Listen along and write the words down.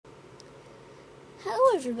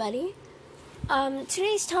Hello, everybody.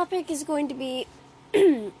 Today's topic is going to be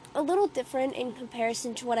a little different in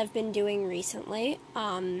comparison to what I've been doing recently.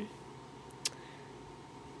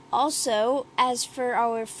 Also, as for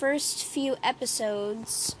our first few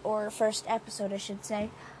episodes, or first episode, I should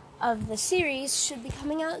say, of the series should be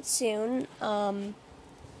coming out soon.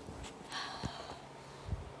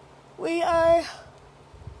 We are...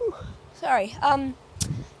 Sorry.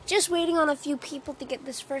 Just waiting on a few people to get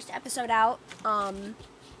this first episode out.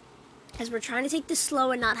 As we're trying to take this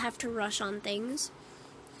slow and not have to rush on things.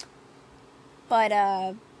 But,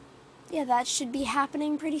 yeah, that should be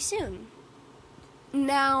happening pretty soon.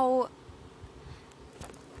 Now,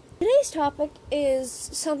 today's topic is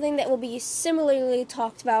something that will be similarly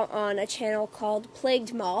talked about on a channel called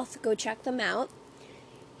Plagued Moth. Go check them out.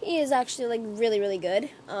 He is actually, really, really good.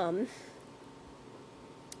 And,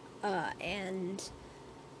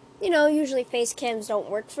 usually face cams don't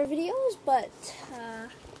work for videos, but,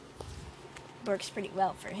 works pretty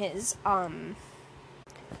well for his.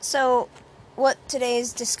 So, what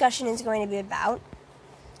today's discussion is going to be about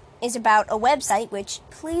is about a website, which,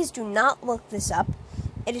 please do not look this up.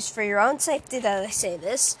 It is for your own safety that I say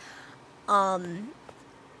this. For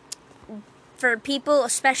people,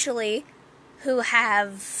 especially, who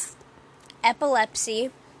have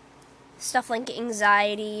epilepsy, stuff like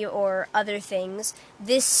anxiety or other things,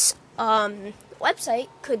 this, website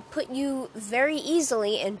could put you very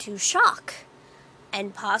easily into shock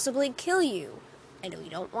and possibly kill you, and we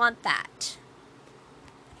don't want that.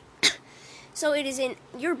 So it is in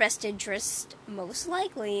your best interest, most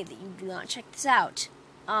likely, that you do not check this out.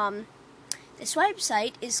 This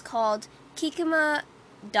website is called Kekma.Ga.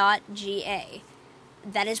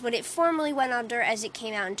 That is what it formerly went under as it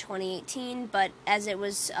came out in 2018, but as it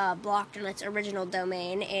was blocked on its original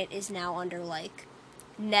domain, it is now under,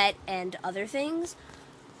 net and other things.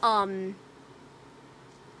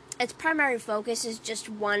 Its primary focus is just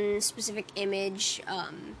one specific image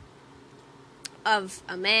of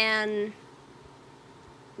a man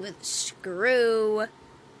with a screw.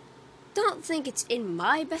 Don't think it's in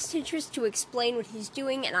my best interest to explain what he's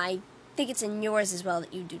doing, and I think it's in yours as well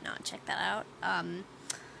that you do not check that out.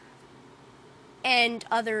 And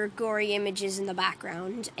other gory images in the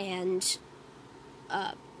background, and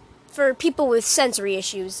for people with sensory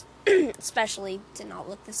issues, especially, to not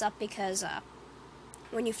look this up, because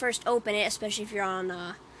when you first open it, especially if you're on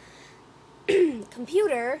a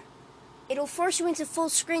computer, it'll force you into full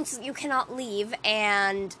screen so that you cannot leave,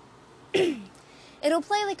 and it'll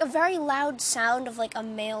play a very loud sound of a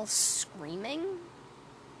male screaming.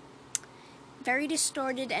 Very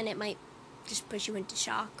distorted, and it might just push you into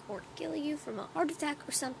shock or kill you from a heart attack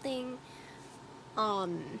or something.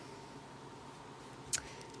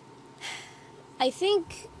 I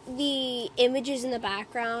think the images in the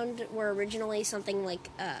background were originally something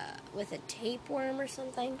with a tapeworm or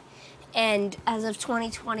something, and as of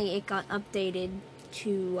 2020 it got updated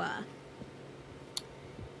to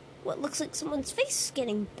what looks like someone's face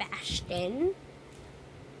getting bashed in.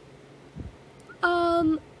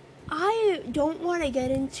 I don't want to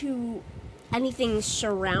get into anything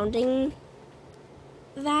surrounding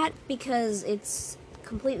that because it's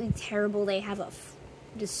completely terrible. They have a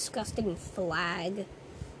disgusting flag.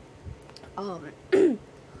 On the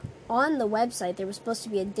website, there was supposed to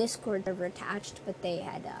be a Discord server attached, but they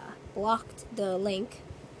had blocked the link.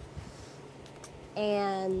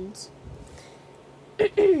 And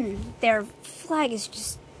their flag is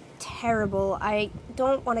just terrible. I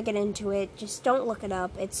don't want to get into it. Just don't look it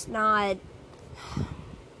up. It's not...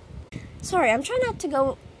 Sorry, I'm trying not to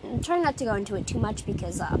go into it too much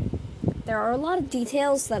because there are a lot of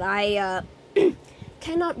details that I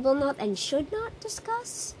cannot, will not, and should not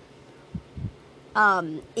discuss.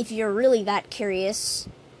 If you're really that curious,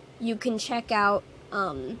 you can check out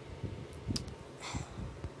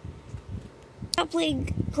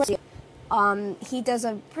he does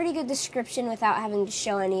a pretty good description without having to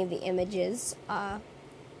show any of the images.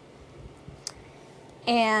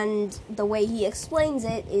 And the way he explains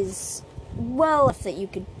it is well enough that you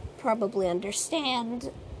could probably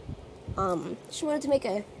understand. Just wanted to make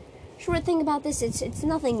a short thing about this. It's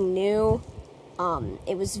nothing new.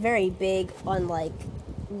 It was very big on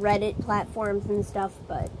Reddit platforms and stuff,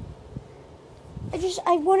 but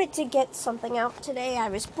I wanted to get something out today. I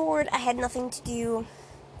was bored, I had nothing to do,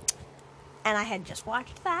 and I had just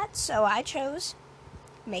watched that, so I chose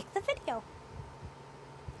make the video.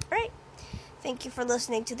 Alright, thank you for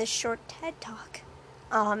listening to this short TED Talk.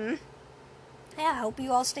 Yeah, I hope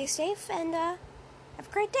you all stay safe, and have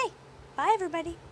a great day. Bye, everybody.